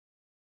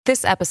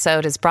This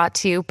episode is brought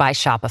to you by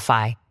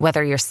Shopify.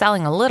 Whether you're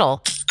selling a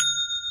little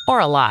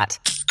or a lot,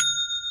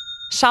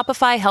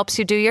 Shopify helps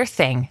you do your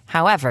thing,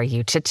 however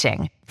you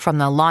cha-ching. From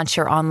the launch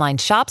your online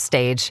shop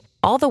stage,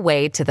 all the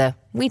way to the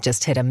we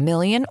just hit 1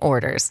 million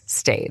orders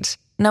stage.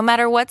 No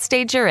matter what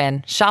stage you're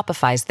in,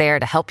 Shopify's there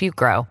to help you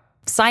grow.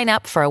 Sign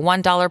up for a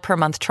 $1 per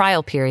month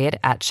trial period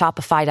at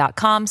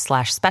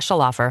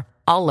shopify.com/special offer,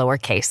 all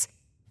lowercase.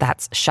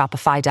 That's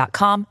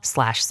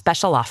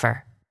shopify.com/special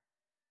offer.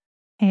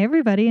 Hey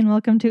everybody, and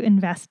welcome to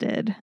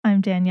Invested.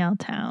 I'm Danielle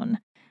Town.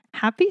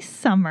 Happy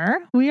summer.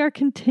 We are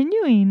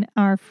continuing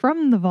our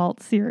From the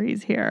Vault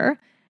series here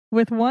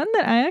with one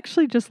that I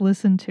actually just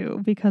listened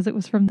to because it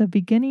was from the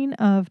beginning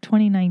of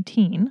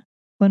 2019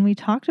 when we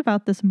talked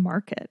about this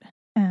market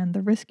and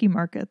the risky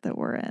market that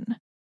we're in.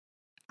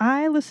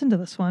 I listened to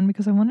this one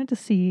because I wanted to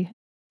see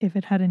if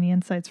it had any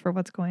insights for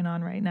what's going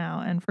on right now.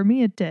 And for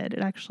me, it did.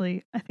 It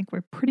actually, I think we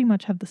pretty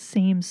much have the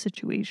same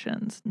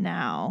situations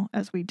now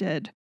as we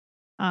did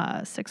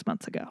 6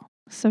 months ago.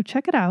 So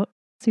check it out,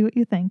 see what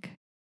you think,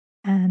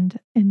 and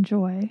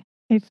enjoy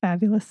a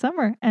fabulous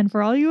summer. And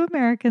for all you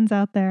Americans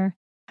out there,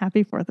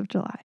 happy 4th of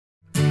July.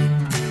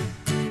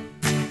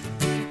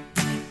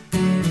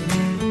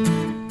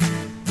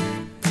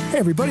 Hey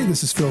everybody,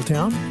 this is Phil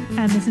Town.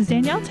 And this is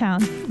Danielle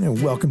Town.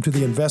 And welcome to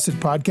the Invested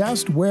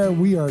Podcast, where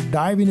we are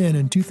diving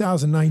in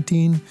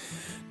 2019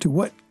 to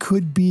what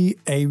could be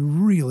a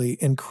really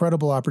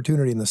incredible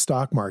opportunity in the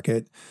stock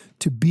market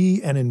to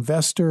be an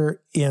investor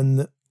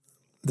in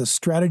the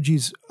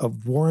strategies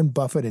of Warren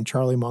Buffett and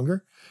Charlie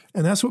Munger.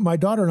 And that's what my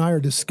daughter and I are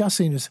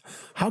discussing is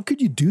how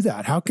could you do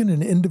that? How can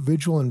an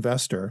individual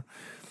investor,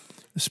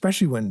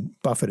 especially when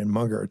Buffett and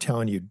Munger are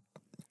telling you,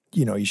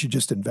 you should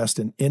just invest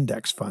in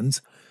index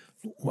funds,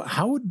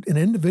 how would an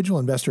individual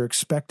investor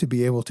expect to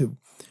be able to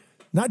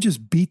not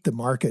just beat the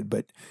market,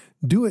 but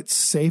do it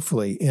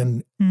safely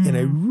in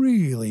a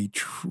really,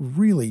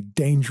 really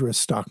dangerous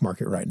stock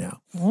market right now?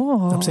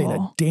 Oh, I'm saying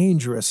a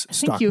dangerous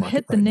stock market. I think you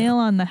hit the nail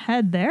on the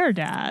head there,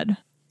 Dad.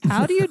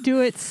 How do you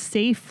do it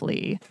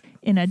safely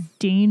in a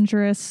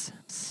dangerous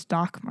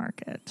stock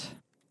market?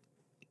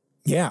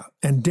 Yeah,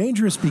 and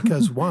dangerous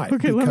because why?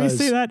 Okay, let me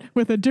say that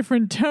with a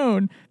different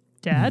tone.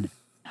 Dad,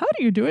 how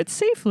do you do it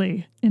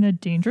safely in a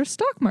dangerous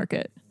stock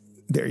market?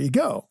 There you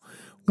go.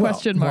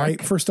 Question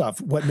mark. First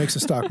off, what makes a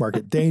stock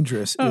market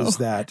dangerous is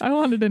that... I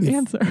wanted an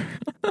answer.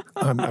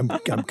 I'm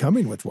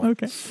coming with one.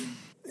 Okay.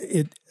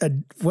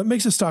 What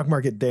makes a stock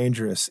market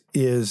dangerous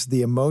is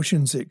the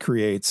emotions it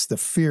creates, the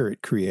fear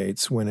it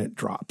creates when it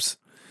drops.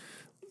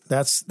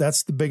 That's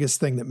the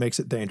biggest thing that makes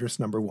it dangerous,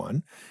 number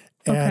one.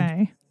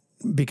 And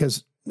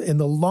because in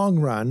the long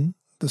run,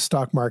 the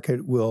stock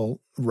market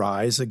will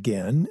rise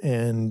again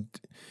and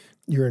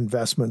your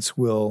investments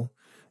will,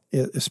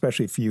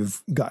 especially if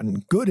you've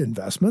gotten good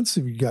investments,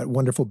 if you've got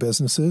wonderful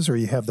businesses or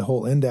you have the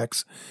whole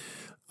index,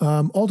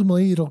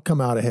 ultimately it'll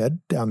come out ahead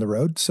down the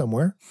road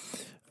somewhere.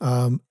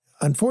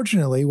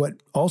 Unfortunately, what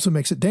also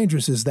makes it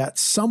dangerous is that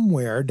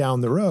somewhere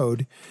down the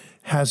road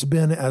has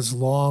been as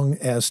long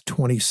as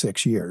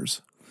 26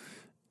 years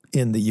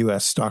in the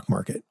U.S. stock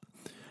market.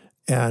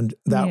 And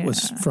that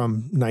was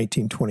from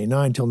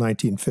 1929 till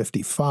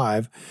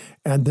 1955.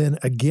 And then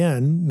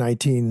again,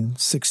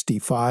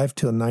 1965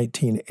 till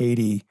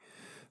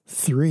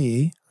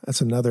 1983.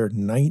 That's another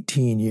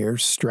 19-year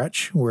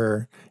stretch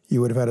where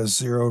you would have had a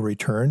zero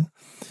return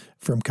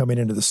from coming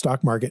into the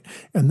stock market.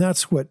 And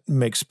that's what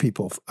makes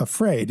people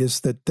afraid is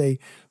that they,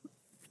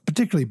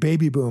 particularly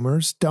baby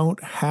boomers, don't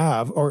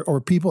have,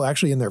 or people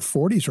actually in their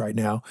 40s right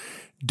now,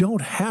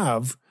 don't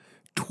have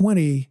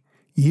 20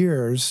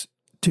 years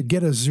to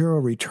get a zero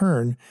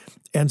return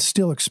and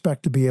still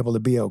expect to be able to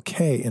be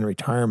okay in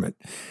retirement.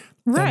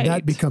 Right. And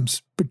that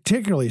becomes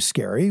particularly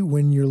scary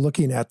when you're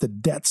looking at the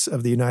debts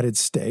of the United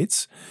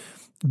States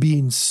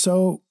being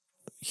so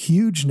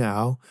huge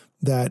now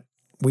that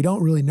we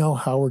don't really know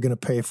how we're going to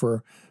pay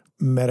for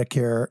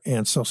Medicare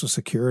and Social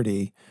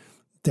Security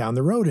down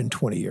the road in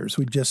 20 years.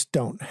 We just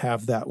don't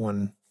have that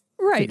one.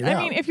 Right.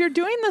 I mean, if you're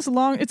doing this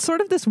long, it's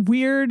sort of this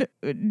weird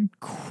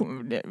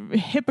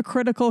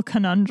hypocritical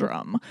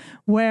conundrum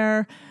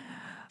where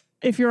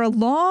if you're a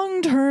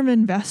long-term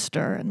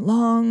investor and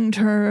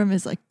long-term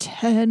is like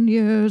 10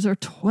 years or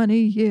 20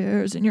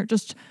 years and you're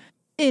just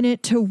in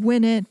it to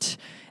win it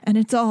and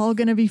it's all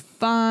going to be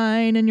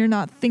fine and you're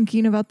not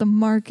thinking about the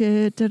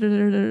market,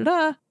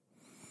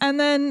 and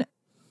then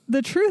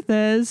the truth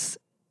is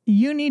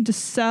you need to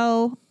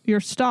sell your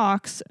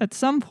stocks at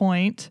some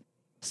point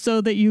so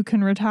that you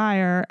can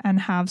retire and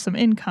have some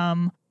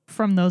income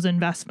from those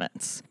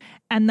investments.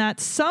 And that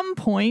some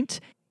point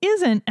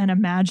isn't an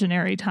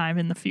imaginary time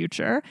in the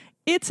future.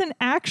 It's an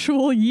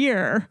actual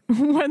year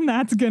when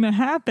that's going to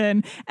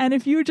happen. And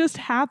if you just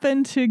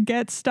happen to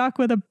get stuck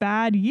with a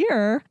bad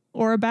year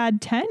or a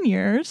bad 10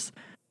 years,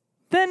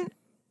 then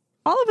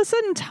all of a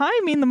sudden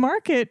timing the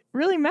market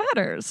really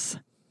matters.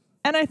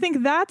 And I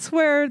think that's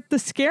where the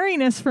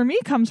scariness for me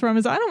comes from,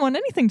 is I don't want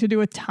anything to do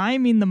with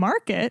timing the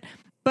market,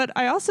 but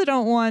I also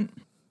don't want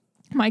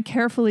my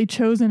carefully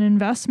chosen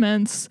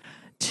investments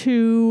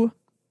to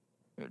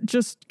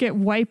just get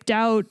wiped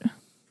out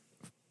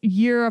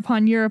year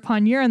upon year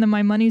upon year, and then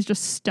my money's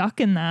just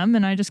stuck in them,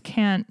 and I just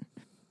can't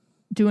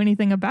do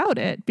anything about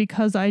it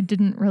because I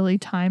didn't really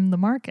time the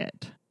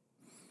market.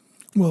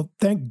 Well,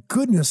 thank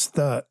goodness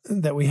that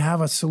we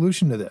have a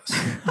solution to this.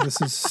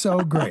 This is so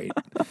great.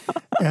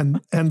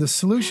 And the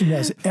solution,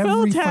 as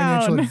every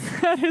financial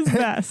at his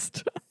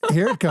best.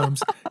 Here it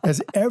comes.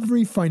 As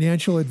every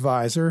financial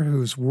advisor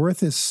who's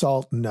worth his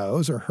salt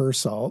knows, or her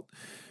salt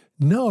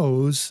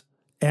knows,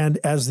 and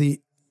as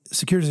the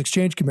Securities and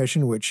Exchange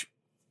Commission, which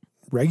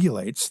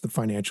regulates the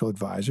financial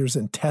advisors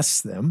and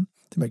tests them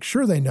to make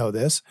sure they know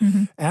this,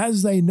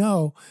 as they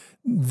know,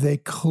 the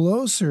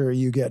closer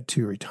you get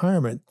to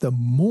retirement, the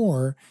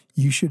more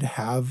you should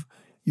have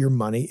your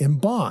money in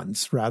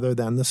bonds rather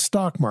than the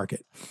stock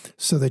market,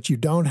 so that you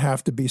don't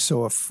have to be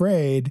so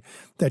afraid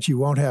that you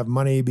won't have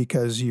money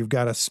because you've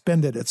got to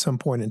spend it at some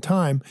point in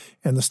time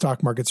and the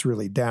stock market's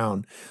really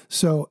down.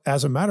 So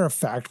as a matter of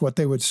fact, what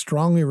they would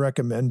strongly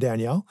recommend,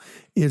 Danielle,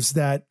 is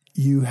that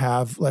you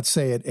have, let's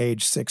say at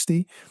age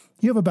 60,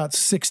 you have about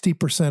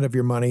 60% of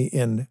your money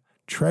in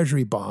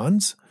treasury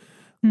bonds,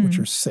 which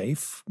are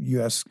safe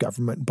U.S.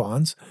 government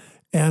bonds,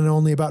 and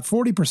only about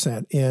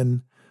 40%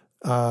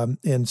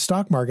 in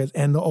stock markets.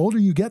 And the older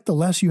you get, the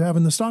less you have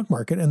in the stock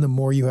market and the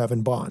more you have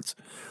in bonds.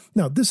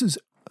 Now, this is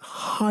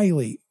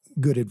highly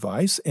good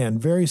advice and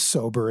very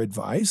sober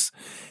advice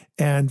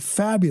and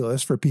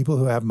fabulous for people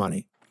who have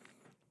money.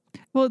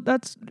 Well,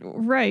 that's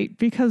right,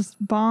 because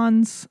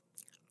bonds,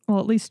 well,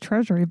 at least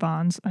treasury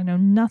bonds, I know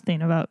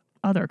nothing about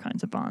other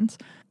kinds of bonds,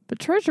 but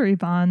treasury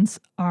bonds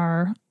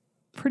are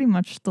pretty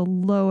much the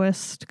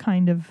lowest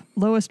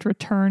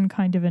return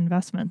kind of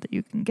investment that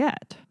you can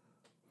get.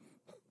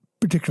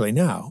 Particularly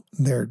now,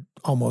 they're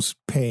almost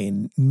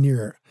paying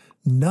near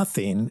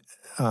nothing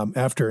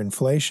after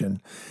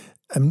inflation,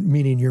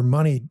 meaning your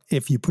money,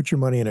 if you put your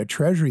money in a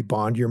treasury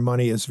bond, your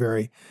money is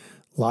very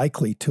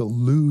likely to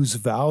lose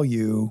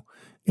value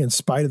in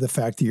spite of the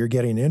fact that you're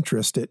getting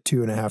interest at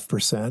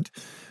 2.5%.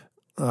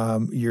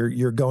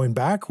 You're going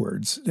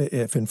backwards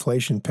if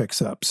inflation picks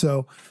up.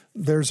 So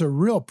there's a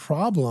real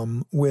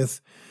problem with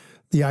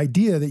the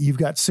idea that you've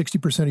got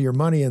 60% of your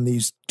money in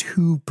these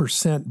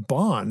 2%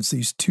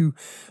 bonds.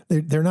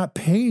 They're not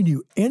paying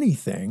you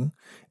anything.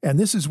 And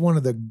this is one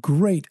of the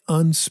great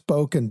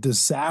unspoken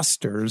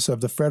disasters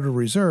of the Federal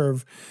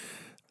Reserve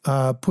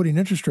putting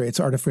interest rates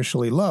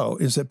artificially low,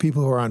 is that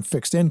people who are on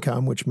fixed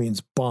income, which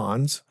means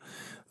bonds,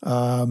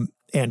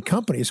 and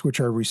companies which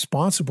are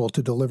responsible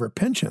to deliver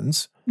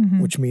pensions,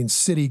 which means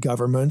city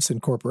governments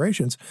and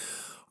corporations,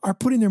 are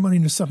putting their money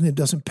into something that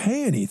doesn't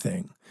pay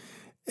anything.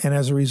 And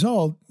as a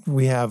result,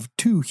 we have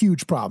two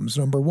huge problems.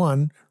 Number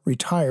one,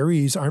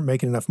 retirees aren't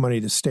making enough money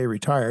to stay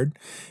retired.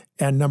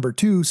 And number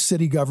two,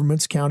 city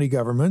governments, county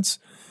governments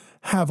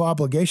have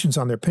obligations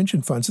on their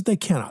pension funds that they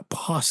cannot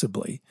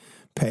possibly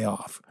pay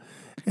off.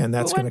 And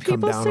that's going to come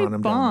down on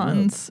them.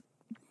 Bonds,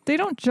 they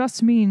don't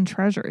just mean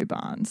treasury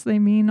bonds. They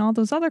mean all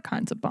those other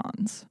kinds of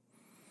bonds.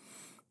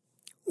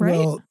 Right?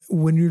 Well,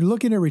 when you're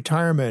looking at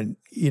retirement,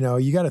 you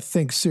got to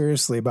think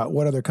seriously about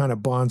what other kind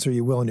of bonds are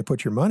you willing to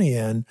put your money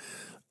in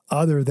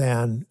other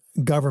than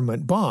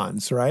government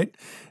bonds, right?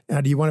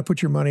 Now, do you want to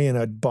put your money in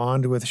a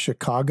bond with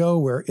Chicago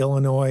where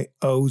Illinois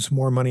owes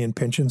more money in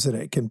pensions than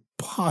it can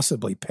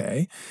possibly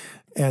pay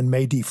and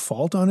may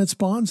default on its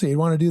bonds? So you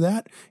want to do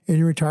that in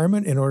your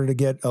retirement in order to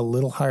get a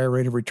little higher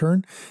rate of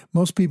return?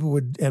 Most people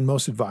would, and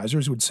most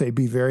advisors would say,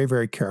 be very,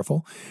 very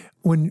careful.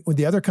 When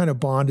the other kind of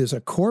bond is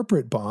a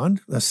corporate bond,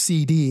 a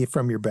CD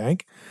from your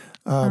bank,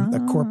 a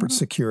corporate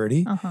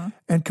security.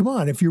 And come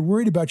on, if you're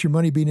worried about your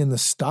money being in the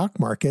stock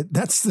market,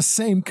 that's the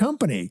same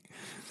company,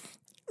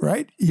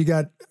 right? You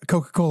got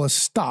Coca-Cola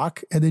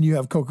stock, and then you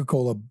have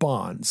Coca-Cola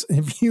bonds.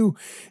 If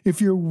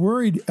you're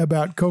worried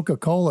about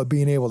Coca-Cola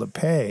being able to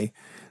pay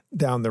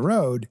down the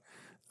road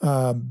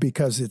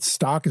because its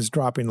stock is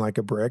dropping like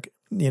a brick,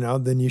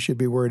 then you should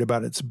be worried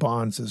about its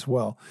bonds as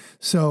well.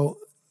 So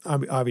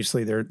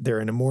obviously they're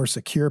in a more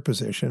secure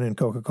position, and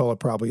Coca-Cola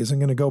probably isn't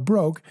going to go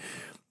broke,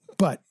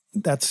 but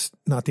that's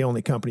not the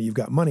only company you've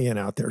got money in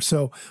out there.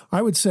 So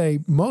I would say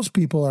most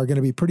people are going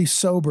to be pretty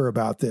sober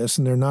about this,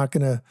 and they're not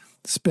going to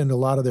spend a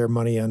lot of their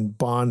money on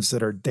bonds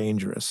that are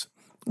dangerous,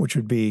 which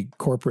would be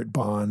corporate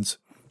bonds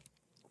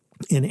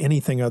in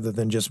anything other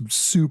than just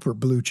super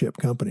blue chip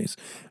companies,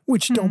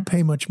 which don't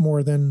pay much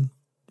more than,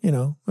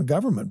 a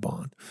government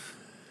bond.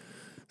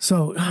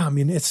 So, I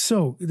mean, it's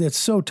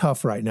so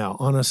tough right now,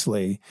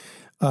 honestly.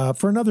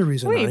 For another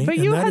reason, wait, honey, but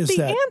you had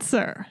the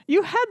answer.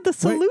 You had the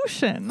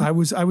solution.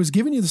 Wait, I was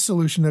giving you the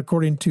solution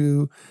according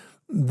to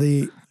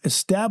the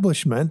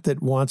establishment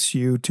that wants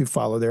you to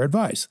follow their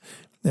advice,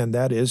 and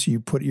that is you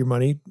put your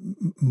money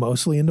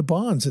mostly into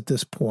bonds at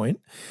this point.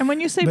 And when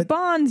you say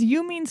bonds,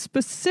 you mean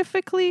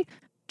specifically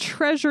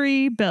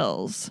treasury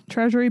bills,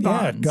 treasury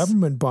bonds. Yeah,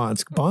 government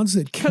bonds that can't go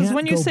broke. Because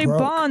when you say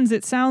bonds,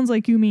 it sounds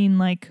like you mean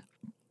like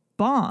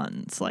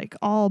bonds, like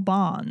all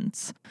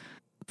bonds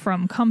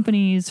from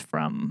companies,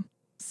 from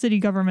city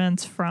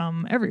governments,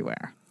 from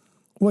everywhere.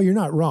 Well, you're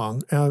not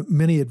wrong.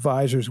 Many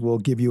advisors will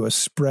give you a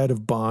spread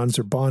of bonds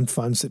or bond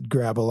funds that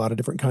grab a lot of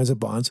different kinds of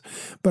bonds.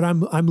 But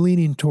I'm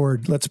leaning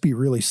toward let's be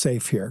really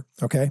safe here.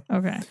 Okay.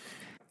 Okay.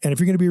 And if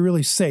you're going to be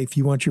really safe,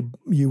 you want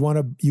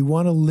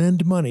to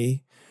lend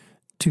money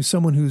to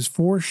someone who's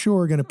for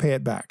sure going to pay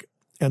it back.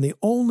 And the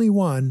only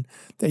one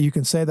that you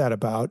can say that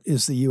about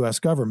is the U.S.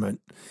 government,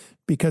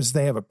 because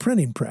they have a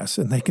printing press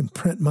and they can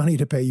print money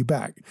to pay you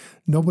back.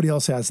 Nobody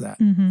else has that.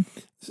 Mm-hmm.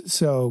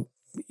 So,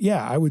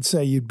 yeah, I would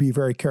say you'd be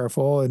very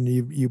careful, and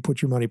you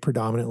put your money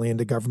predominantly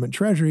into government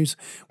treasuries,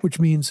 which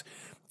means,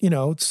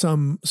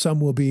 some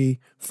will be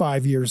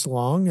 5 years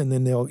long, and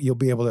then you'll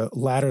be able to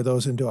ladder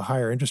those into a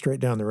higher interest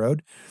rate down the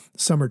road.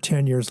 Some are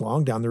 10 years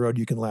long. Down the road,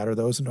 you can ladder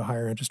those into a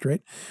higher interest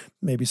rate.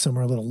 Maybe some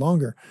are a little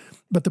longer.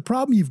 But the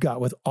problem you've got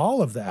with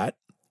all of that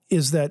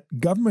is that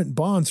government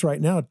bonds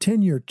right now,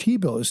 10-year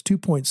T-bill is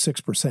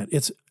 2.6%.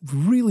 It's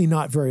really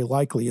not very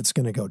likely it's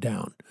going to go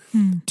down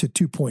to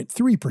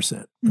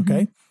 2.3%,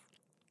 okay?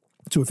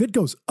 So if it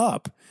goes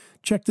up,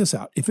 check this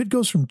out. If it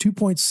goes from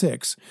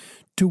 2.6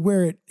 to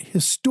where it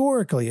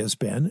historically has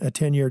been, a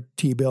 10-year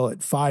T-bill at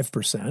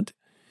 5%,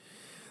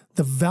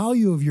 the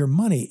value of your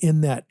money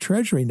in that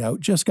treasury note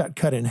just got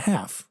cut in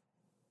half.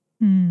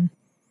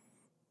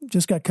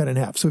 Just got cut in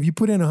half. So if you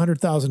put in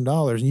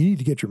 $100,000 and you need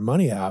to get your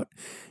money out,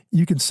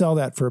 you can sell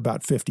that for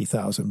about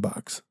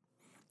 $50,000.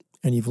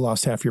 And you've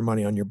lost half your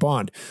money on your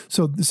bond.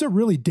 So this is a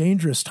really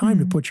dangerous time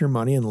to put your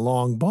money in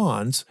long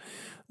bonds,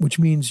 which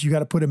means you got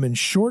to put them in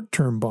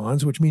short-term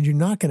bonds, which means you're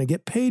not going to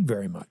get paid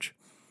very much.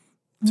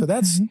 So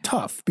that's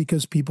tough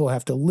because people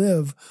have to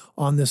live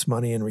on this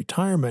money in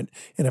retirement.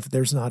 And if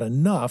there's not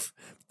enough,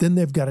 then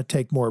they've got to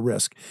take more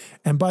risk.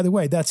 And by the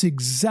way, that's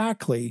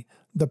exactly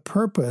the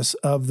purpose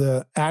of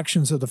the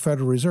actions of the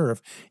Federal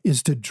Reserve,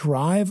 is to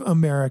drive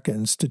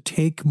Americans to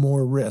take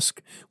more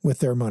risk with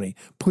their money,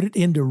 put it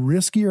into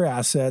riskier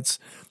assets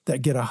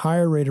that get a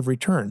higher rate of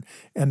return.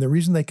 And the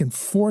reason they can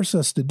force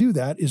us to do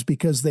that is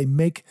because they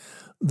make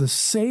the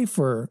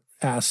safer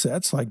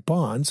assets like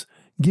bonds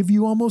give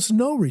you almost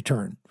no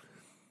return.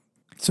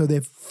 So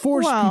they've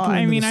forced people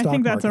into the stock market. I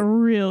think that's a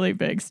really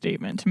big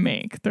statement to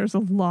make. There's a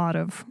lot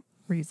of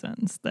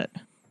reasons that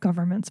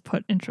governments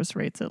put interest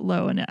rates at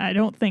low, and I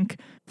don't think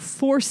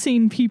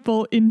forcing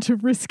people into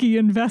risky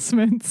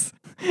investments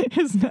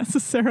is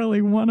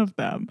necessarily one of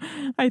them.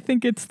 I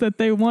think it's that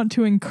they want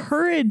to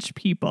encourage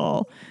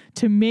people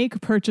to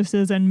make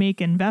purchases and make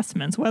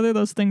investments. Whether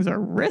those things are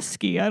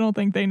risky, I don't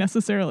think they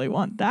necessarily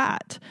want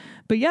that.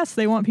 But yes,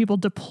 they want people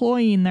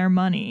deploying their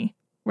money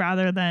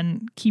rather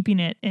than keeping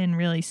it in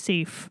really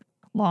safe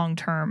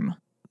long-term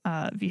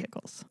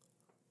vehicles.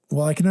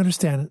 Well, I can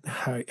understand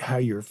how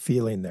you're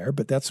feeling there,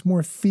 but that's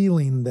more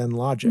feeling than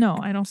logic. No,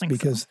 I don't think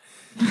because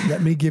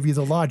let me give you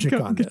the logic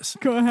on this.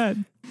 Go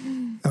ahead.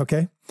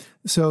 Okay.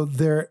 So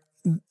their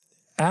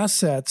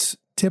assets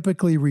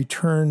typically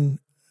return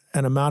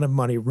an amount of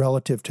money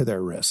relative to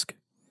their risk.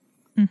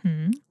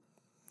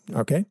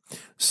 Okay.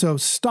 So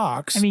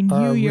stocks are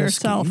you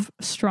yourself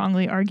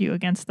strongly argue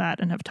against that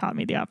and have taught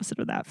me the opposite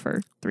of that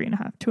for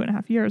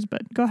 2.5 years,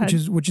 but go ahead.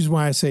 Which is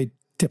why I say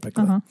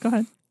typically. Go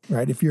ahead.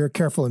 Right. If you're a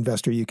careful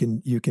investor, you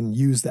can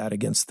use that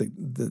against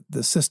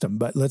the system.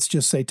 But let's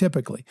just say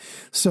typically.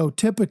 So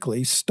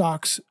typically,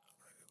 stocks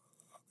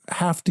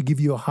have to give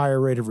you a higher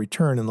rate of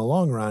return in the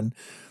long run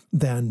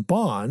than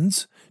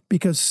bonds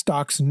because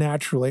stocks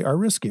naturally are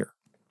riskier.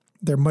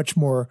 They're much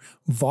more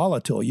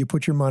volatile. You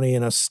put your money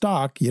in a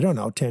stock, you don't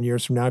know 10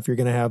 years from now if you're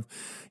going to have,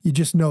 you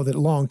just know that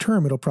long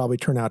term it'll probably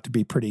turn out to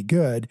be pretty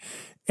good.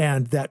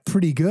 And that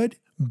pretty good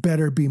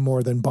better be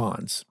more than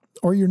bonds,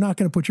 or you're not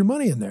going to put your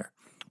money in there.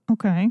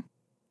 Okay.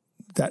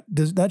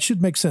 That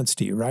should make sense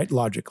to you, right?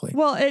 Logically.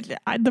 Well,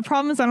 the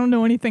problem is I don't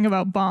know anything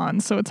about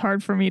bonds, so it's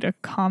hard for me to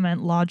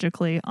comment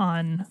logically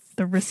on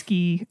the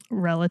risky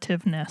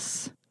relativity.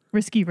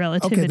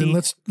 Okay, then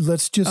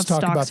let's just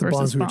talk about the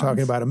bonds we were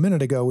talking about a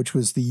minute ago, which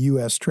was the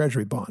U.S.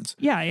 Treasury bonds.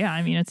 Yeah.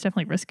 I mean, it's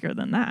definitely riskier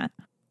than that.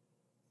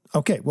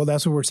 Okay, well,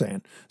 that's what we're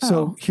saying.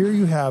 So here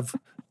you have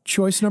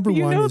choice number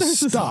one is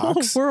there's stocks.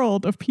 This whole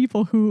world of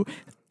people who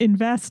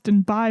invest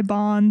and buy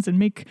bonds and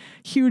make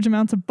huge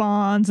amounts of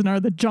bonds and are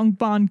the junk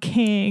bond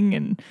king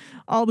and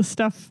all the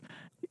stuff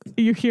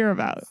you hear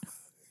about.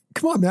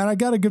 Come on, man. I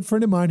got a good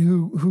friend of mine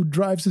who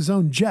drives his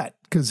own jet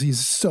because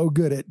he's so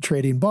good at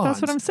trading bonds.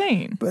 That's what I'm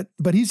saying.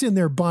 But he's in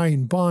there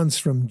buying bonds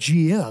from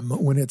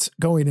GM when it's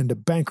going into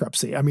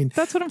bankruptcy. I mean,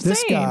 that's what I'm saying.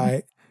 This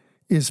guy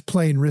is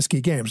playing risky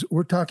games.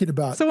 We're talking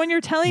about So when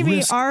you're telling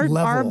me are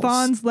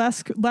bonds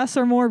less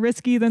or more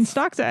risky than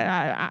stocks,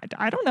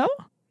 I don't know.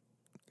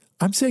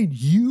 I'm saying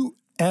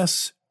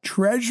U.S.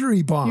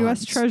 Treasury bonds.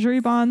 U.S.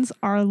 Treasury bonds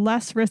are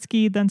less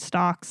risky than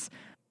stocks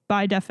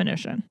by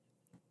definition.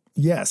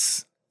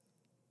 Yes.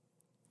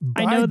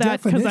 I know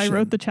that because I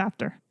wrote the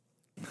chapter.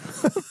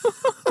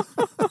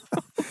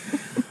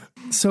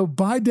 So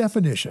by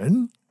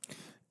definition,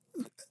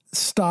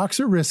 stocks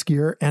are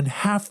riskier and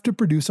have to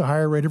produce a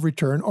higher rate of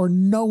return, or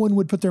no one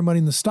would put their money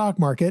in the stock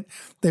market.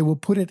 They will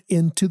put it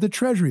into the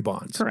Treasury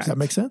bonds. Correct. Does that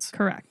make sense?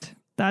 Correct.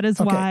 That is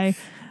why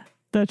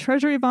The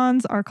treasury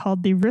bonds are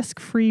called the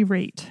risk-free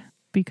rate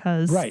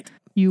because Right.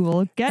 you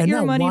will get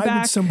your money why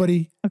back.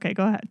 Okay,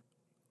 go ahead.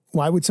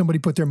 Why would somebody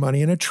put their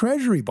money in a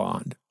treasury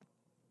bond?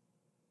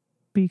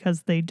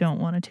 Because they don't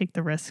want to take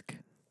the risk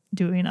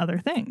doing other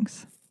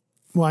things.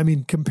 Well, I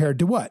mean, compared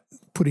to what?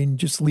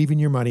 Just leaving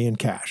your money in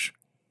cash.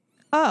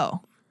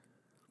 Oh.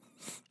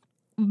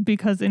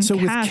 Because in So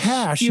with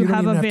cash, you you don't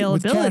have even have to-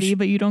 with availability, cash-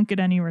 but you don't get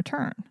any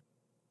return.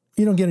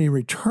 You don't get any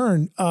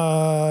return.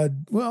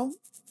 Well,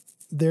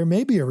 there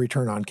may be a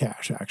return on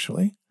cash,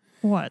 actually.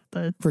 What?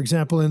 For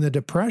example, in the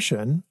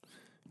Depression,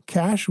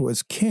 cash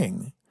was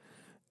king.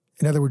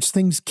 In other words,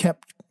 things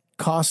kept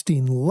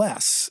costing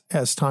less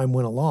as time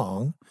went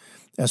along,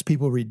 as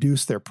people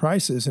reduced their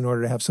prices in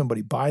order to have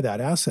somebody buy that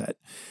asset.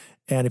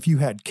 And if you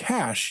had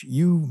cash,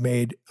 you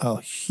made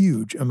a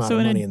huge amount of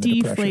money in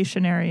the Depression. So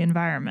in a deflationary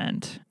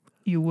environment,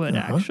 you would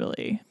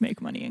actually make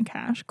money in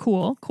cash.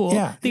 Cool.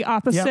 Yeah. The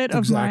opposite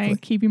of my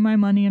keeping my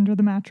money under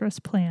the mattress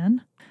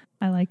plan.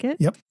 I like it.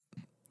 Yep.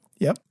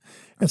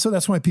 And so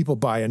that's why people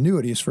buy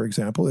annuities, for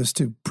example, is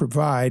to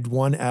provide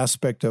one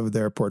aspect of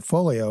their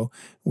portfolio,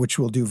 which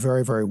will do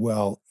very, very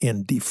well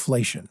in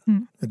deflation,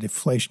 a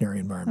deflationary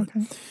environment.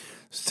 Okay.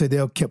 So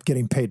they'll keep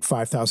getting paid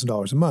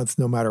 $5,000 a month,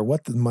 no matter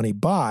what the money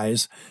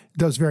buys. It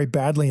does very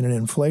badly in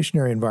an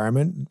inflationary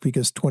environment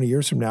because 20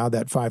 years from now,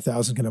 that $5,000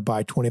 is going to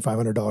buy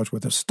 $2,500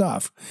 worth of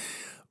stuff.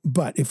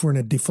 But if we're in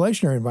a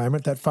deflationary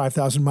environment, that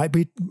 $5,000 might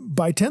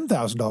buy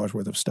 $10,000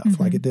 worth of stuff,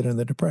 like it did in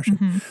the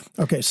Depression.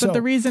 Okay, so But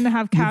the reason to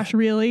have cash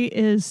really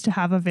is to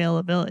have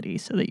availability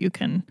so that you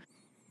can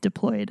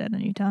deploy it at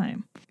any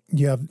time.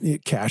 you have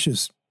cash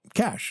is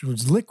cash.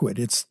 It's liquid.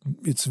 It's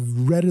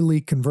readily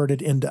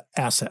converted into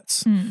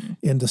assets,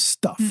 into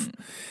stuff.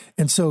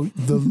 And so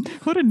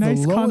what a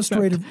nice lowest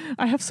concept. rate of,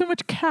 I have so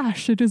much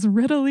cash, it is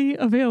readily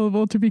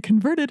available to be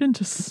converted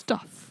into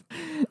stuff.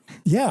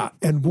 yeah.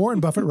 And Warren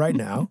Buffett right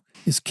now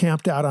is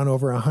camped out on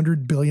over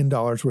 $100 billion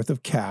worth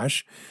of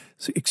cash,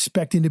 so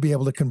expecting to be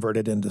able to convert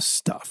it into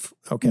stuff,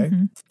 okay,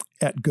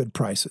 at good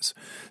prices.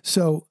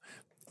 So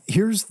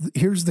here's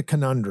the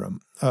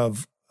conundrum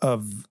of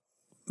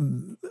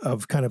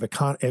kind of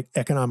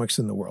economics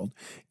in the world,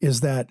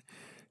 is that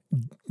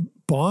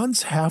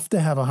bonds have to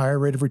have a higher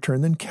rate of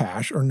return than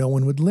cash, or no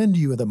one would lend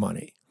you the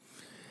money.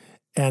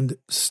 And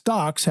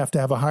stocks have to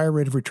have a higher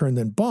rate of return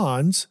than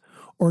bonds,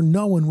 or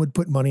no one would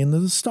put money into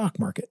the stock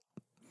market.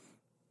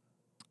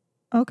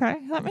 Okay,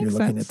 that makes sense. You're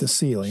looking at the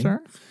ceiling.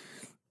 Sure.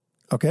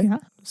 Okay. Yeah.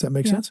 Does that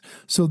make sense?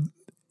 So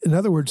in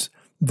other words,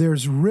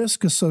 there's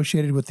risk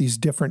associated with these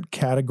different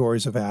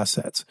categories of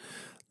assets.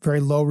 Very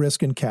low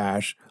risk in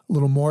cash, a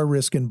little more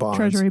risk in bonds.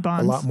 Treasury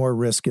bonds. A lot more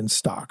risk in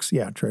stocks.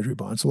 Yeah, treasury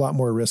bonds. A lot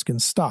more risk in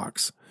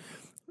stocks.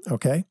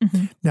 Okay?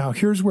 Now,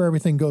 here's where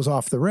everything goes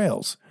off the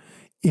rails.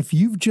 If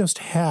you've just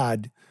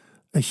had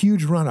a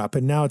huge run-up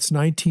and now it's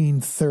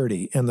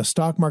 1930 and the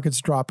stock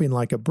market's dropping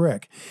like a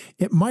brick,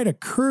 it might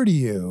occur to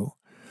you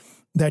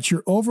that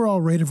your overall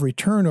rate of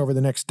return over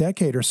the next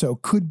decade or so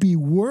could be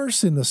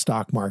worse in the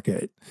stock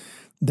market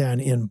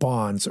than in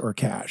bonds or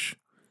cash.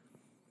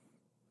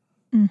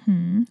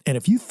 And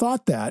if you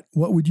thought that,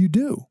 what would you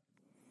do?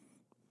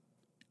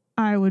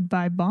 I would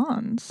buy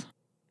bonds.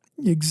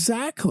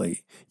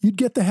 Exactly. You'd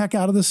get the heck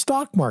out of the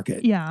stock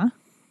market. Yeah.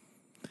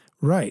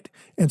 Right.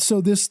 And so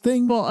this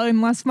thing... Well,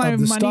 unless my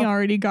money stock-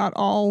 already got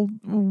all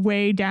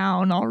way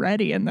down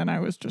already and then I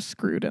was just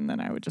screwed and then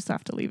I would just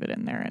have to leave it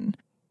in there and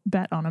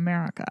bet on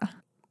America.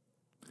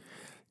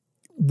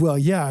 Well,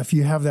 yeah, if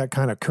you have that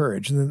kind of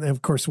courage. And then,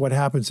 of course, what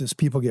happens is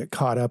people get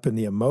caught up in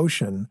the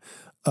emotion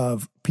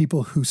of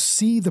people who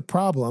see the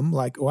problem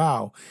like,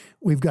 wow,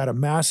 we've got a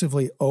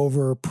massively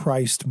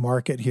overpriced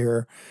market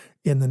here.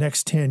 In the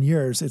next 10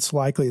 years, it's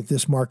likely that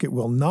this market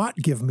will not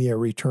give me a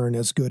return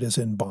as good as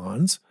in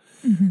bonds.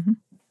 And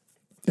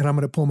I'm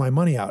going to pull my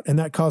money out. And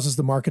that causes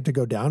the market to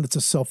go down. It's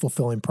a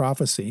self-fulfilling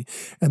prophecy.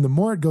 And the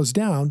more it goes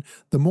down,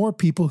 the more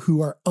people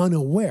who are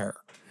unaware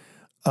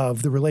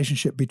of the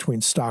relationship between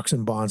stocks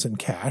and bonds and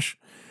cash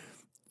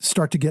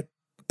start to get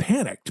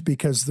panicked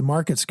because the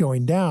market's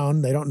going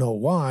down. They don't know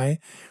why.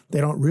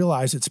 They don't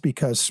realize it's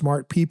because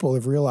smart people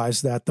have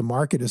realized that the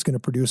market is going to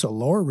produce a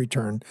lower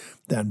return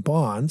than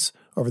bonds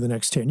over the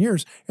next 10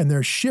 years, and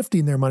they're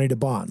shifting their money to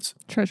bonds.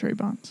 Treasury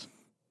bonds.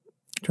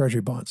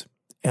 Treasury bonds.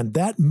 And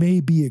that may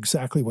be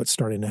exactly what's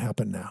starting to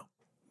happen now.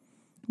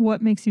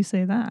 What makes you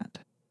say that?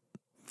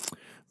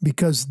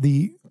 Because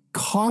the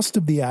cost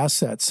of the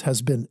assets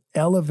has been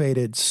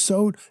elevated,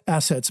 so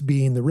assets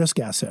being the risk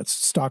assets,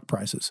 stock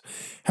prices,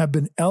 have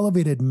been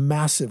elevated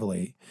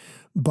massively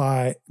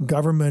by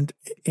government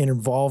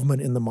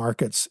involvement in the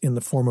markets in the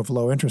form of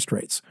low interest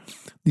rates.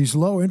 These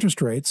low interest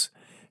rates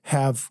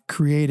have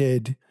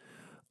created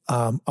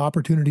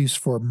opportunities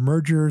for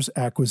mergers,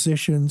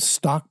 acquisitions,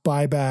 stock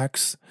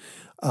buybacks,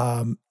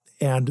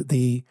 and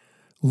the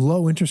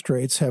low interest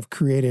rates have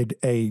created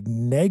a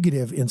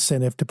negative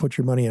incentive to put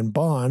your money in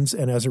bonds.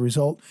 And as a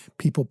result,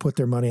 people put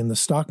their money in the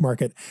stock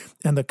market.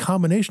 And the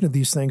combination of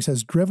these things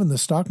has driven the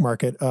stock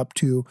market up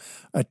to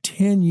a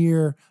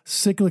 10-year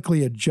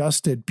cyclically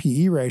adjusted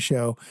PE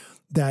ratio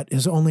that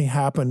has only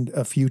happened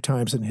a few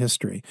times in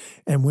history.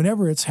 And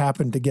whenever it's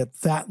happened to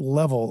get that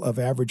level of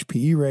average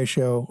PE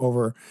ratio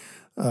over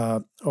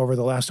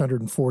the last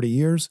 140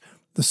 years,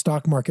 the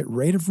stock market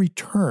rate of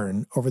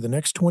return over the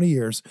next 20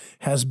 years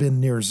has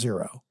been near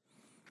zero.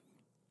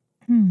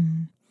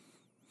 And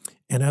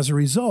as a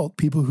result,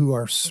 people who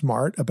are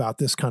smart about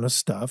this kind of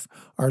stuff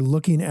are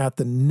looking at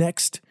the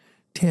next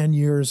 10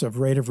 years of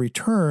rate of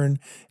return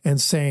and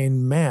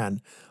saying,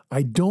 man,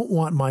 I don't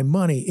want my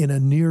money in a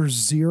near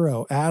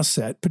zero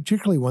asset,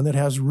 particularly one that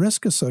has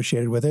risk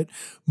associated with it,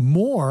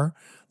 more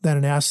than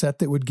an asset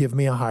that would give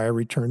me a higher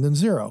return than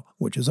zero,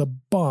 which is a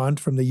bond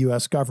from the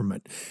U.S.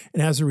 government.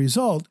 And as a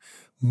result,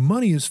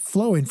 money is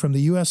flowing from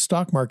the U.S.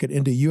 stock market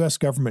into U.S.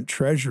 government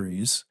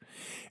treasuries,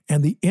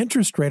 and the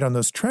interest rate on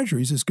those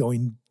treasuries is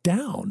going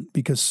down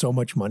because so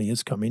much money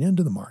is coming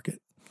into the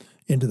market,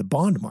 into the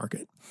bond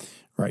market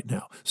right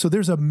now. So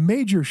there's a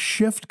major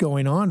shift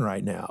going on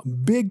right now,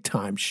 big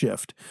time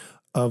shift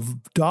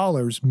of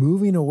dollars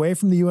moving away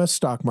from the U.S.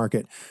 stock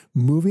market,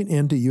 moving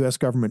into U.S.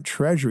 government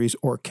treasuries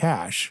or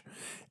cash.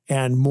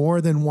 And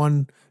more than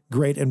one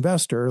great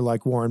investor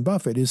like Warren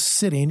Buffett is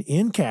sitting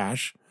in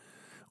cash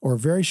or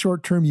very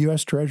short-term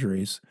U.S.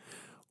 treasuries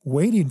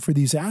waiting for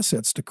these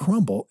assets to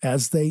crumble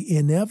as they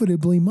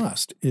inevitably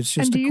must. It's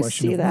just a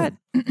question of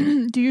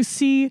when. Do you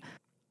see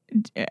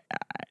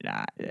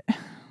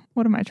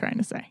what am I trying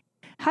to say?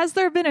 Has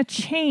there been a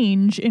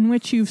change in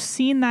which you've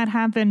seen that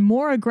happen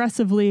more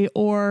aggressively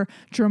or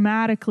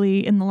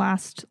dramatically in the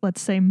last,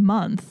 let's say,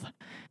 month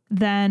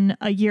than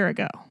a year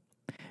ago?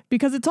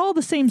 Because it's all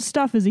the same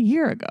stuff as a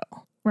year ago,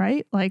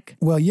 right? Like,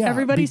 well, yeah,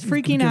 everybody's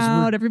freaking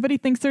out. Everybody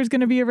thinks there's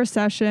going to be a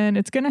recession.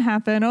 It's going to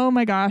happen. Oh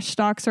my gosh,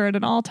 stocks are at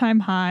an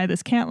all-time high.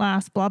 This can't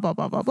last, blah, blah,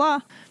 blah, blah, blah.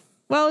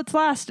 Well, it's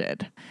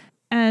lasted.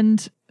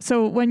 And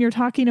so when you're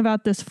talking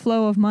about this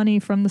flow of money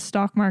from the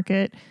stock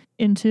market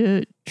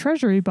into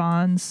treasury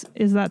bonds,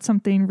 is that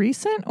something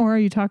recent, or are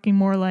you talking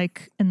more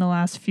like in the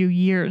last few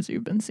years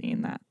you've been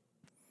seeing that?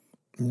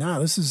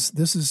 No,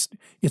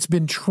 it's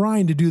been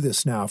trying to do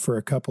this now for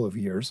a couple of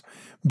years,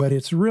 but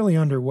it's really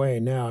underway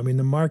now. I mean,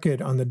 the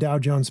market on the Dow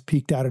Jones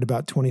peaked out at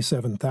about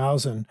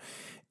 27,000,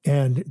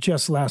 and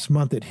just last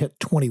month it hit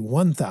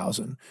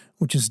 21,000,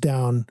 which is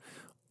down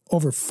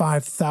over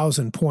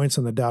 5,000 points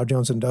on the Dow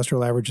Jones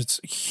Industrial Average. It's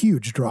a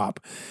huge drop.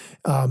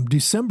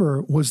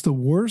 December was the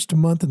worst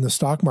month in the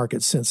stock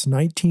market since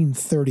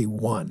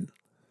 1931.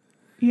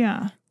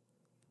 Yeah.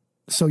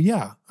 So,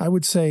 yeah, I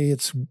would say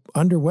it's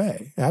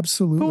underway.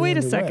 Absolutely. But wait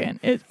a second.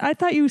 I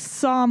thought you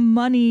saw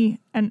money.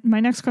 And my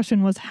next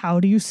question was,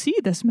 how do you see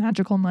this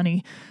magical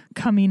money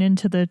coming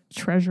into the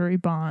treasury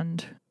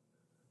bond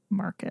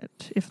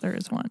market, if there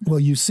is one? Well,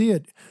 you see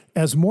it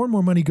as more and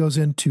more money goes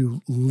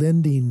into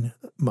lending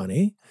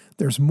money.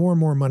 There's more and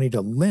more money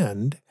to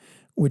lend,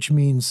 which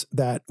means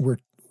that we're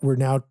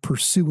now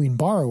pursuing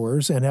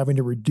borrowers and having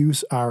to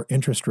reduce our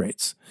interest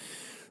rates.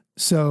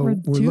 So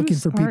we're looking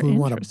for people who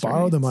want to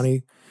borrow the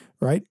money,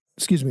 right?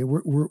 Excuse me.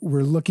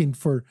 We're looking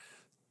for.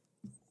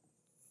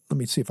 Let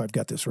me see if I've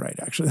got this right.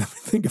 Actually, let me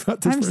think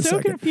about this for a second.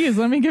 I'm so confused.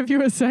 Let me give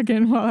you a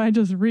second while I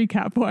just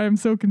recap why I'm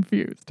so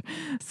confused.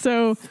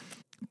 So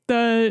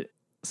the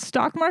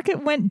stock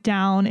market went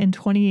down in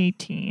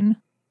 2018.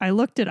 I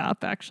looked it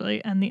up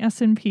actually, and the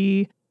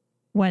S&P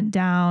went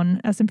down.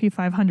 S&P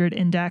 500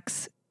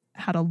 index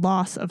had a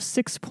loss of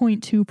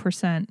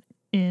 6.2%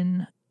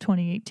 in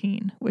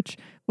 2018, which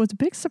was a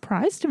big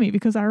surprise to me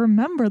because I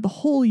remember the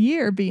whole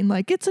year being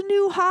like, it's a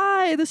new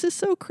high. This is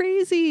so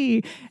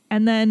crazy.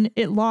 And then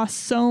it lost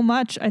so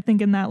much, I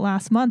think, in that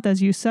last month,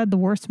 as you said, the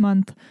worst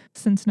month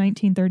since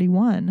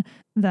 1931,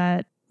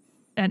 that,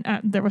 and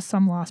there was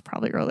some loss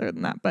probably earlier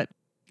than that, but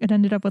it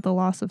ended up with a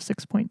loss of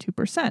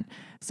 6.2%.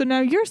 So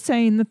now you're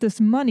saying that this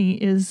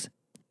money is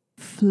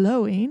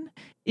flowing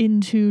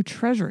into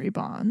treasury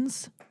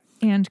bonds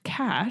and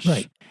cash.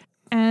 Right.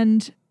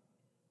 And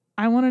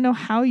I want to know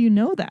how you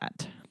know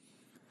that.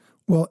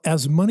 Well,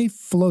 as money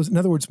flows, in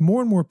other words,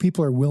 more and more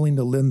people are willing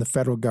to lend the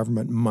federal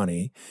government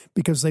money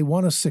because they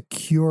want a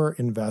secure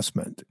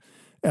investment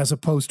as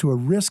opposed to a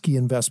risky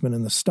investment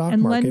in the stock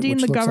and market. Lending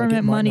which the looks government like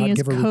it might money not is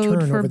give a code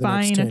return for over the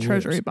buying next 10 a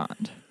treasury years.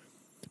 bond.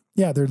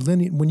 Yeah, they're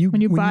lending when you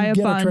buy a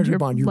get bond, a treasury you're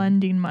bond,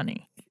 lending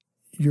money.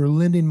 You're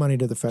lending money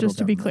to the federal Just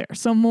to government. be clear.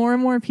 So more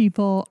and more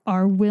people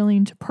are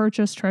willing to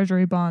purchase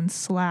treasury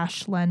bonds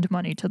 / lend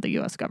money to the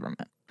U.S.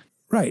 government.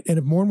 Right. And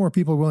if more and more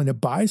people are willing to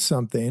buy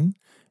something,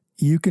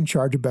 you can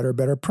charge a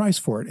better price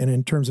for it. And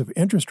in terms of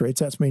interest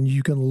rates, that's means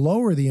you can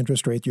lower the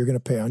interest rate you're going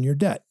to pay on your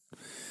debt.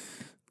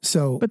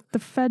 So, but the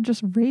Fed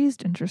just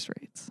raised interest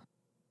rates.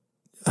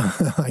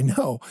 I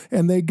know.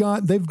 And they've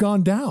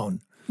gone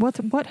down.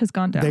 What has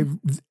gone down?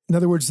 In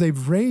other words,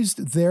 they've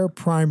raised their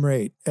prime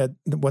rate at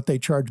what they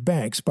charge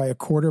banks by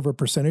 1/4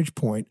 percentage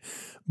point.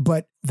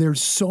 But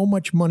there's so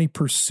much money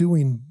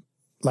pursuing,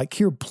 like,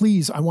 here,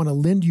 please, I want to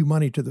lend you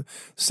money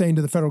saying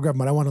to the federal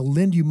government, I want to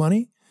lend you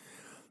money,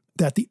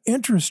 that the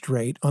interest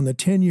rate on the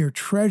 10-year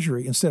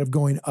treasury, instead of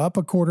going up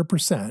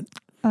 1/4%.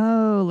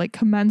 Oh, like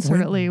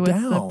commensurately with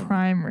down. the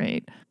prime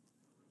rate.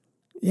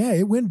 Yeah,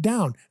 it went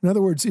down. In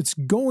other words, it's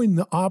going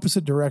the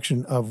opposite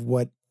direction of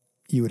what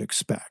you would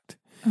expect.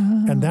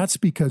 And that's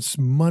because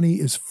money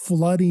is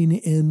flooding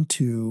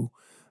into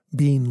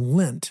being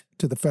lent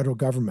to the federal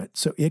government.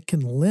 So it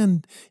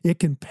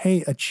can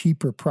pay a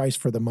cheaper price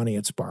for the money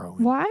it's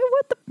borrowing. Why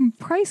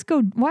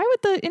would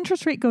the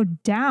interest rate go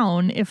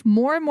down if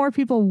more and more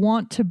people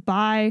want to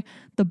buy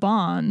the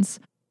bonds?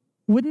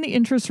 Wouldn't the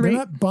interest rate... They're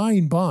not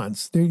buying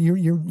bonds. You're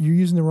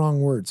using the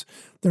wrong words.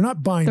 They're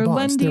not buying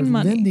bonds. They're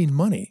lending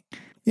money.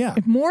 Yeah.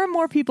 If more and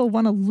more people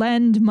want to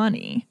lend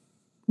money,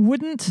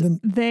 wouldn't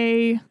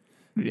they,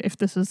 if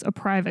this is a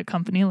private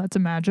company, let's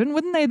imagine,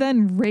 wouldn't they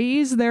then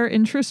raise their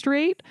interest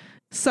rate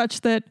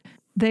such that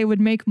they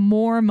would make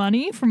more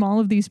money from all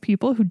of these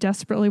people who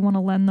desperately want to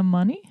lend them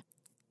money?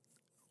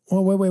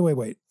 Well,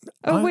 wait.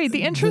 Oh, wait,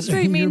 the interest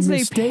rate means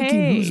they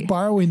pay. Who's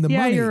borrowing the money.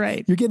 Yeah, you're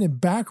right. You're getting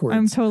it backwards.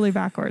 I'm totally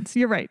backwards.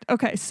 You're right.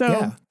 Okay,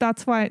 so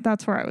that's where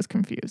I was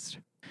confused.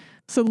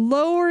 So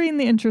lowering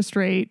the interest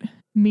rate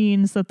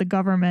means that the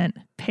government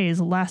pays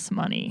less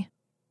money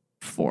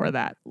for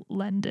that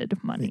lended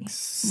money.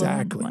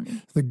 Exactly.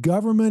 Money. The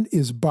government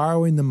is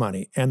borrowing the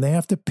money and they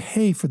have to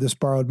pay for this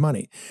borrowed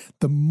money.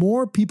 The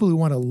more people who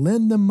want to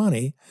lend them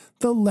money,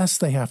 the less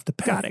they have to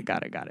pay.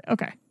 Got it.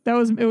 Okay.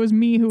 It was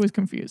me who was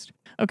confused.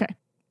 Okay.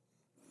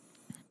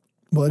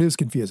 Well, it is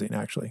confusing,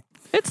 actually.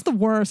 It's the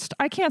worst.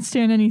 I can't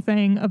stand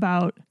anything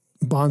about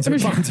bonds are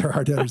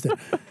hard to understand.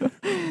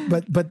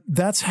 But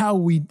that's how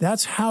we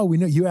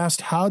know. You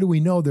asked, how do we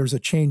know there's a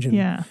change in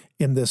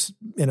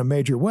a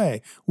major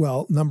way?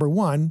 Well, number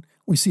one,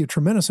 we see a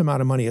tremendous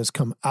amount of money has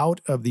come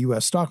out of the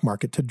U.S. stock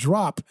market. To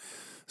drop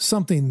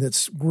something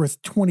that's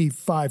worth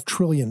 $25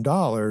 trillion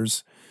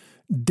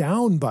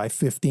down by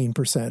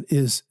 15%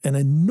 is an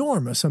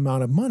enormous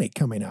amount of money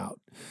coming out.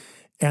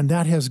 And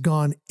that has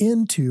gone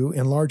into,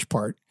 in large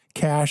part,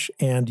 cash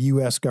and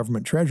U.S.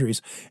 government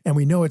treasuries. And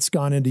we know it's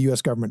gone into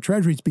U.S. government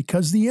treasuries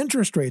because the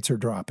interest rates are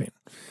dropping.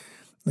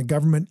 The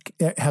government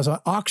has an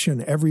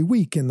auction every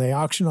week, and they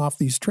auction off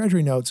these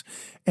treasury notes,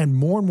 and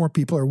more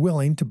people are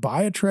willing to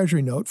buy a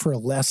treasury note for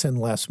less and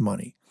less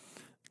money,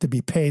 to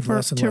be paid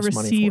less and less money for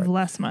it. To receive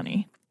less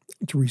money.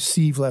 To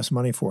receive less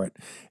money for it.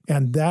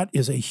 And that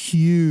is a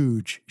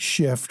huge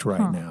shift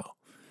right now.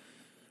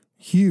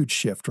 Huge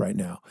shift right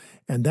now.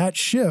 And that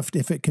shift,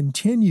 if it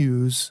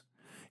continues,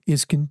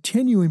 is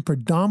continuing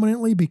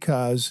predominantly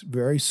because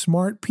very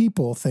smart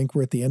people think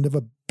we're at the end of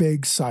a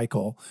big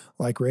cycle,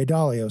 like Ray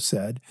Dalio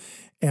said,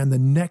 and the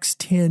next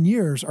 10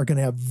 years are going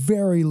to have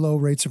very low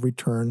rates of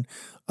return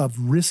of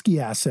risky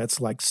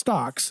assets like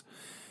stocks,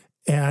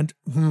 and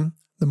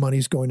the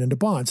money's going into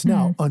bonds.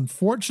 Now,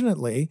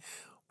 unfortunately,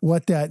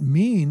 what that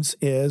means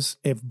is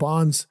if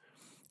bonds,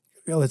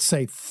 let's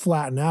say,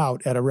 flatten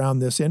out at around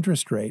this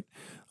interest rate,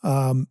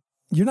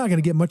 you're not going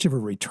to get much of a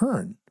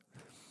return.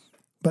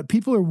 But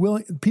people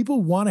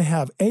want to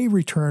have a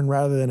return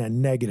rather than a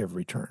negative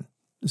return.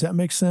 Does that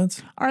make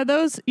sense?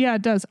 Yeah,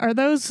 it does. Are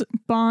those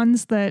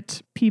bonds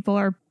that people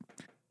are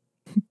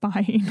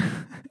buying?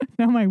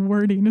 Now my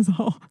wording is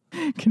all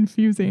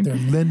confusing. They're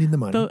lending the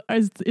money.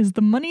 Is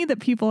the money that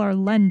people are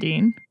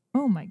lending,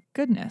 oh my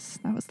goodness,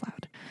 that was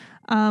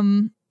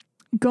loud,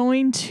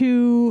 going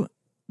to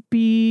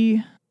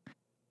be,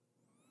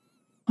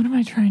 what am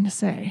I trying to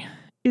say?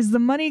 Is the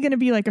money going to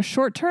be like a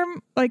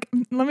short-term, let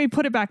me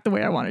put it back the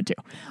way I wanted to.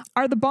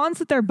 Are the bonds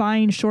that they're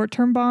buying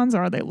short-term bonds,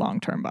 or are they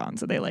long-term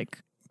bonds? Are they like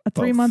a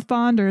 3-month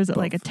bond, or is it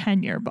like a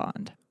 10-year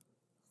bond?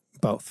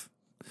 Both.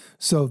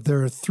 So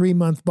there are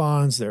 3-month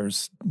bonds,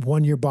 there's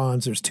 1-year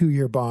bonds, there's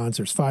 2-year bonds,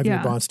 there's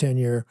 5-year bonds,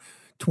 10-year,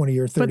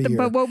 20-year, 30-year.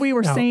 But what we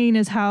were saying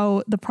is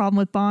how the problem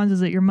with bonds is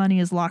that your money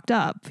is locked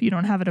up. You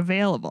don't have it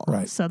available.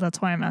 Right. So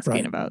that's why I'm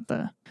asking about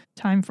the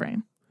time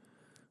frame.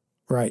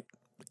 Right.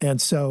 And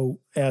so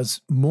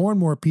as more and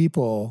more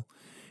people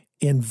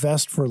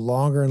invest for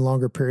longer and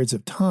longer periods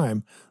of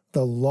time,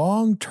 the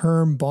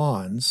long-term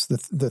bonds, the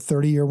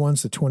 30-year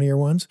ones, the 20-year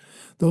ones,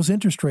 those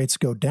interest rates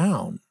go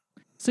down.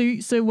 So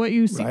what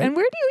you see, and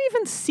where do you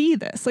even see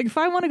this? Like if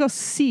I want to go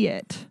see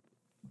it,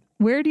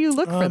 where do you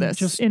look for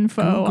this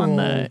info on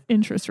the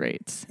interest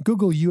rates?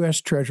 Google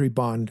U.S. Treasury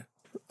bond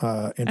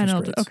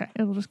interest rates. Okay,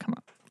 it'll just come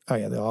up. Oh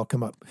yeah, they'll all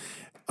come up.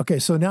 Okay,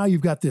 so now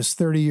you've got this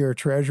 30-year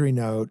Treasury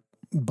note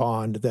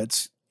bond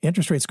that's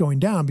interest rates going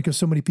down because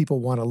so many people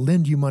want to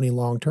lend you money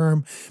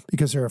long-term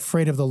because they're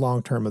afraid of the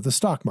long-term of the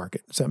stock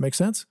market. Does that make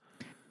sense?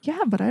 Yeah,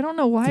 but I don't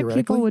know why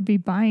people would be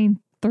buying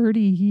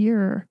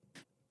 30-year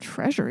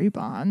treasury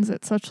bonds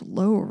at such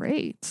low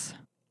rates.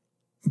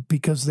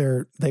 Because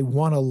they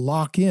want to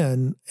lock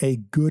in a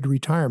good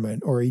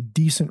retirement or a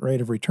decent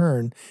rate of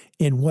return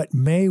in what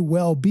may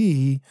well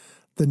be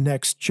the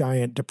next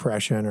giant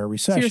depression or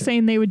recession. So you're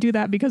saying they would do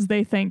that because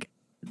they think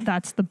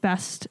that's the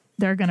best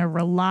they're going to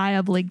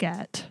reliably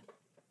get,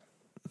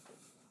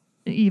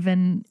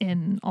 even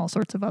in all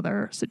sorts of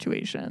other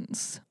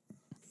situations.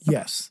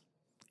 Yes.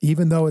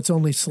 Even though it's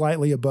only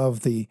slightly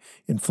above the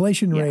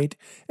inflation rate,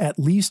 at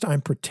least I'm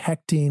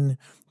protecting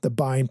the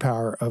buying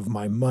power of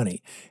my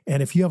money.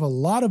 And if you have a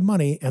lot of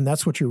money and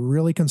that's what you're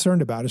really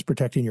concerned about is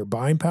protecting your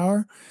buying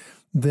power,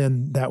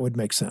 then that would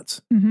make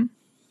sense. Mm-hmm.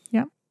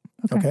 Yeah.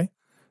 Okay.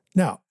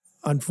 Now,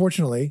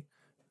 unfortunately,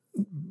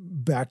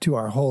 back to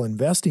our whole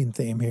investing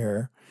theme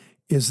here,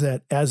 is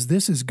that as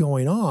this is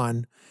going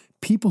on,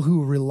 people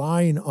who are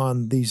relying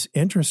on these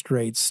interest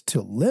rates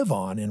to live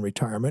on in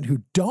retirement,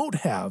 who don't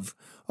have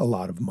a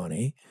lot of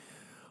money,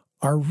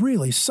 are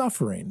really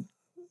suffering.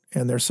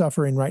 And they're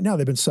suffering right now.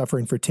 They've been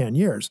suffering for 10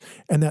 years.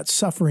 And that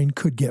suffering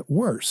could get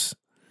worse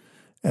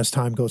as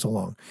time goes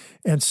along.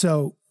 And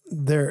so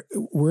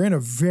we're in a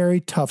very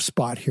tough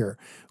spot here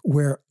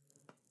where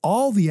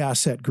all the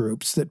asset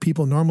groups that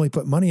people normally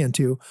put money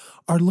into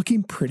are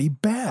looking pretty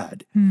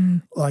bad.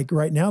 Like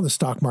right now, the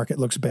stock market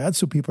looks bad,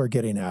 so people are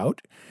getting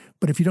out.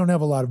 But if you don't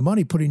have a lot of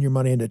money, putting your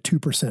money into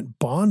 2%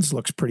 bonds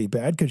looks pretty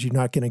bad because you're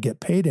not going to get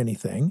paid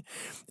anything.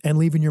 And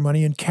leaving your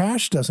money in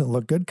cash doesn't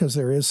look good because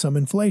there is some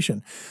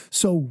inflation.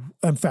 So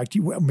in fact,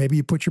 maybe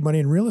you put your money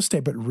in real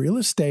estate, but real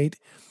estate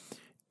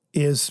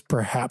is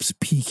perhaps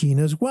peaking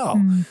as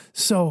well.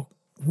 So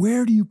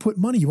where do you put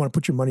money? You want to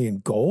put your money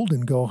in gold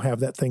and go have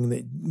that thing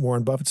that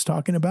Warren Buffett's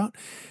talking about?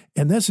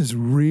 And this is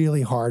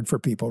really hard for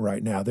people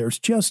right now. There's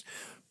just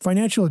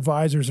financial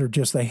advisors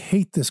they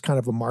hate this kind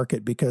of a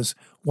market because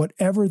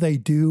whatever they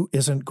do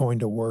isn't going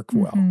to work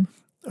well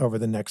over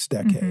the next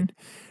decade.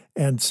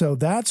 And so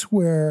that's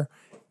where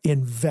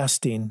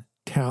investing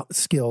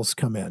skills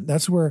come in.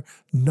 That's where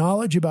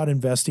knowledge about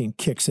investing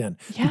kicks in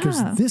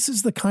because this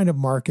is the kind of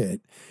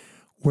market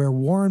where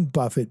Warren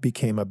Buffett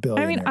became a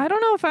billionaire. I mean, I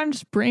don't know if I'm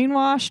just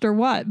brainwashed or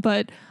what,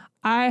 but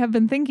I have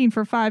been thinking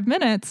for 5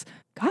 minutes,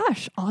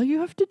 gosh, all you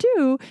have to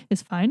do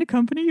is find a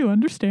company you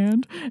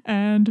understand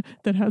and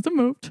that has a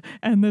moat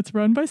and that's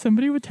run by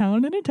somebody with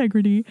talent and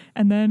integrity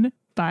and then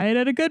buy it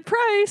at a good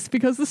price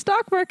because the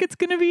stock market's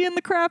going to be in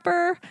the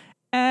crapper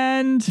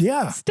and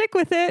stick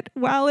with it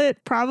while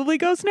it probably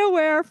goes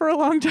nowhere for a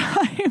long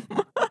time.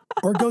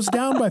 Or goes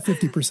down by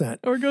 50%.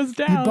 Or goes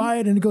down. You buy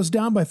it and it goes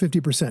down by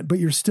 50%, but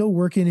you're still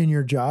working in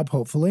your job,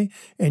 hopefully,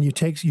 and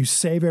you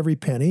save every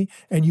penny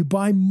and you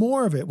buy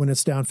more of it when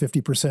it's down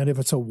 50% if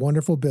it's a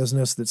wonderful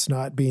business that's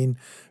not being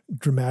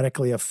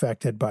dramatically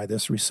affected by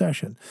this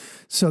recession.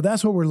 So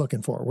that's what we're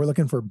looking for. We're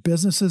looking for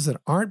businesses that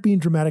aren't being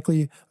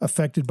dramatically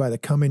affected by the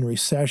coming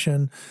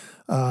recession.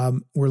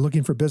 We're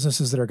looking for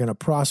businesses that are going to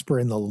prosper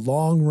in the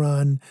long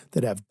run,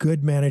 that have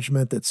good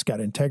management, that's got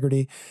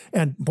integrity.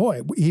 And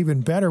boy,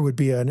 even better would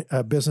be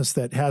a business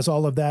that has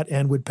all of that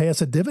and would pay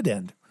us a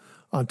dividend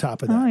on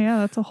top of that. Oh, yeah,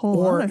 that's a whole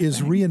Or other is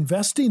thing.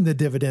 reinvesting the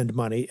dividend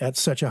money at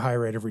such a high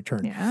rate of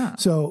return. Yeah.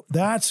 So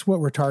that's what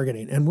we're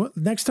targeting. And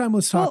next time,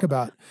 let's talk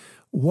about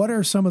what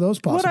are some of those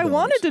possibilities. What I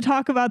wanted to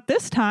talk about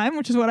this time,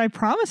 which is what I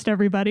promised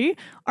everybody,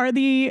 are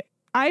the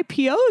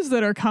IPOs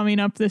that are coming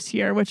up this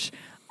year, which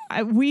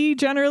we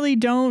generally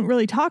don't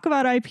really talk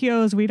about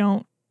IPOs. We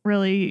don't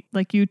really,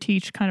 like you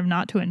teach, kind of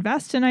not to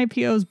invest in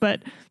IPOs,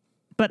 but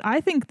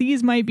I think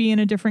these might be in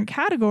a different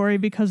category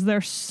because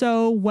they're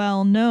so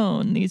well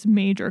known, these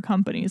major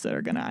companies that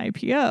are going to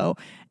IPO.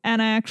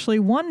 And I actually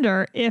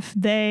wonder if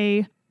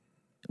they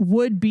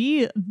would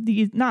be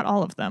not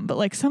all of them, but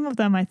like some of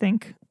them, I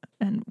think,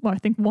 and I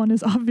think one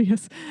is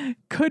obvious,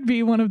 could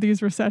be one of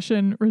these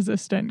recession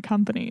resistant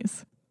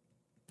companies.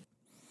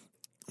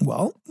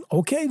 Well,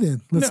 okay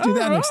then. Let's do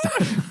that next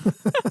time.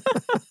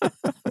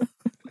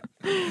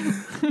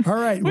 All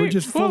right. We're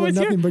just full of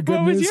nothing but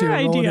good news here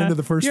rolling into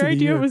the first of the year.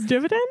 Your idea was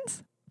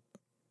dividends?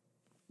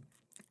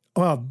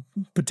 Well,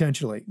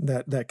 potentially.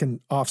 That can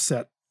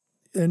offset.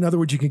 In other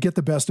words, you can get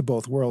the best of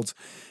both worlds.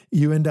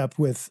 You end up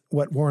with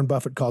what Warren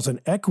Buffett calls an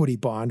equity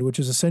bond, which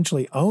is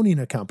essentially owning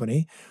a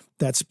company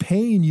that's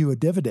paying you a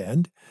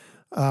dividend,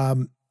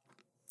 or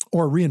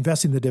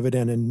reinvesting the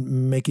dividend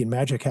and making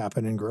magic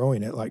happen and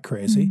growing it like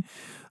crazy.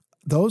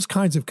 Those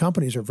kinds of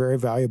companies are very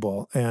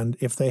valuable. And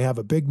if they have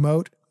a big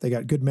moat, they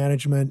got good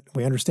management,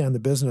 we understand the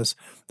business,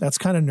 that's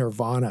kind of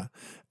nirvana.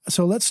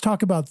 So let's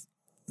talk about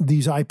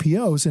these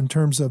IPOs in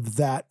terms of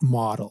that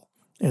model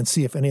and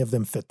see if any of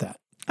them fit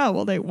that. Oh,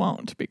 well, they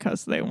won't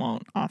because they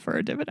won't offer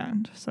a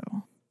dividend. So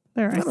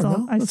there, I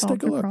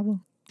solved the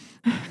problem.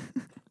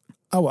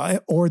 Oh, well,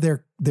 or they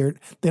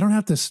don't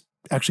have to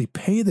actually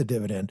pay the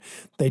dividend.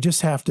 They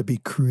just have to be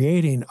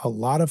creating a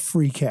lot of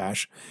free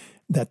cash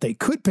that they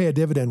could pay a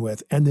dividend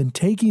with, and then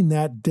taking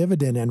that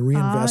dividend and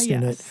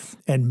reinvesting it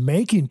and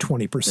making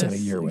 20% a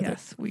year with it.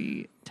 Yes,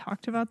 we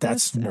talked about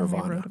That's this.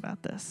 nirvana. And we wrote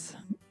about this.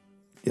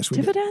 Yes, we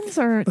dividends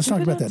did. are Let's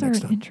talk about that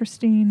next time. An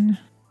interesting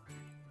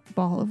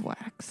ball of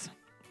wax.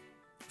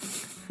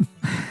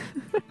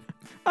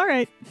 All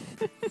right.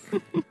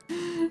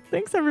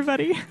 Thanks,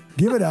 everybody.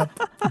 Give it up.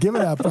 Give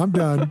it up. I'm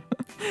done.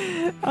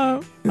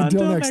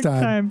 Until next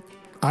time.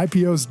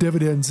 IPOs,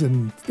 dividends,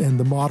 and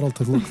the model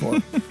to look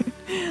for.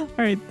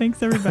 All right.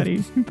 Thanks, everybody.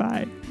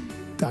 Bye.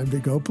 Time to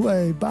go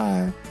play.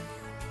 Bye.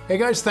 Hey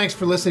guys, thanks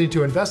for listening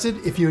to Invested.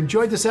 If you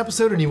enjoyed this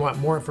episode and you want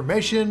more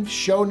information,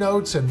 show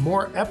notes, and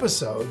more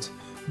episodes,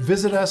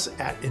 visit us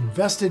at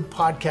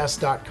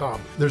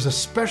investedpodcast.com. There's a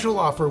special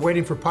offer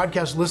waiting for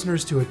podcast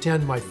listeners to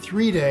attend my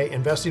 3-day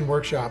investing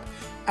workshop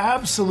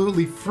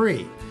absolutely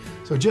free.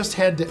 So just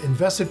head to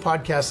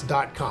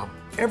investedpodcast.com.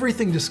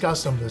 Everything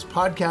discussed on this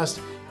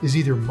podcast is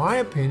either my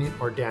opinion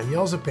or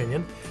Danielle's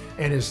opinion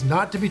and is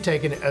not to be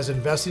taken as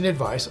investing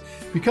advice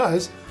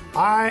because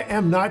I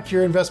am not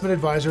your investment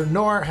advisor,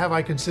 nor have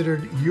I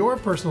considered your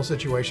personal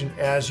situation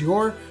as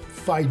your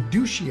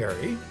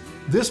fiduciary.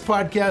 This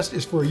podcast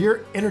is for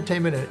your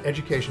entertainment and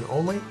education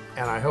only,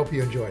 and I hope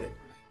you enjoyed it.